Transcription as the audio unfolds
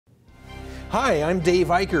Hi, I'm Dave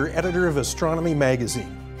Eicher, editor of Astronomy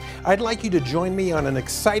magazine. I'd like you to join me on an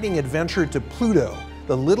exciting adventure to Pluto,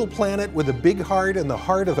 the little planet with a big heart and the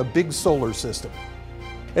heart of a big solar system.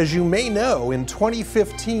 As you may know, in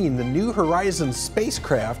 2015, the New Horizons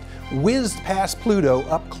spacecraft whizzed past Pluto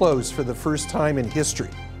up close for the first time in history.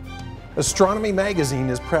 Astronomy magazine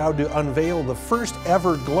is proud to unveil the first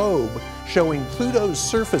ever globe showing Pluto's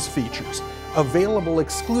surface features, available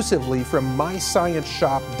exclusively from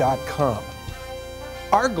myscienceshop.com.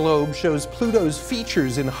 Our globe shows Pluto's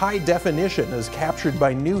features in high definition as captured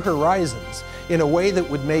by New Horizons in a way that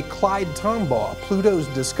would make Clyde Tombaugh, Pluto's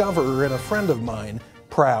discoverer and a friend of mine,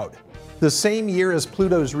 proud. The same year as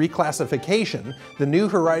Pluto's reclassification, the New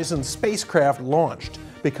Horizons spacecraft launched,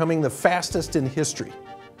 becoming the fastest in history.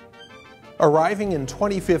 Arriving in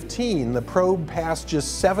 2015, the probe passed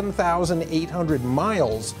just 7,800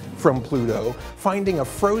 miles from Pluto, finding a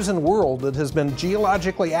frozen world that has been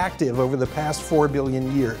geologically active over the past 4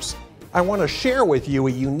 billion years. I want to share with you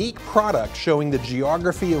a unique product showing the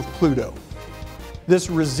geography of Pluto. This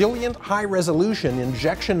resilient, high-resolution,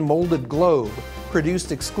 injection-molded globe,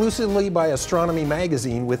 produced exclusively by Astronomy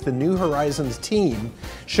magazine with the New Horizons team,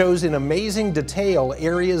 shows in amazing detail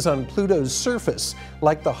areas on Pluto's surface,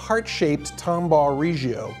 like the heart-shaped Tombaugh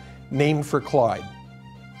Regio, named for Clyde.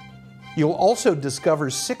 You'll also discover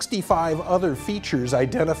 65 other features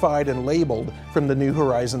identified and labeled from the New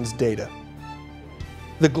Horizons data.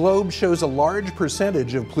 The globe shows a large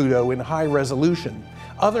percentage of Pluto in high resolution.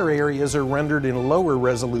 Other areas are rendered in lower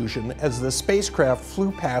resolution as the spacecraft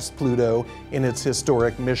flew past Pluto in its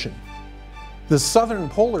historic mission. The southern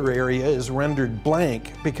polar area is rendered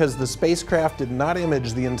blank because the spacecraft did not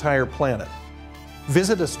image the entire planet.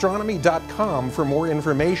 Visit astronomy.com for more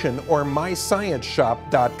information or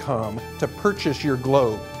myscienceshop.com to purchase your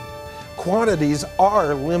globe. Quantities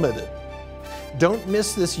are limited. Don't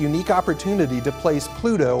miss this unique opportunity to place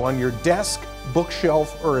Pluto on your desk,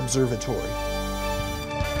 bookshelf, or observatory.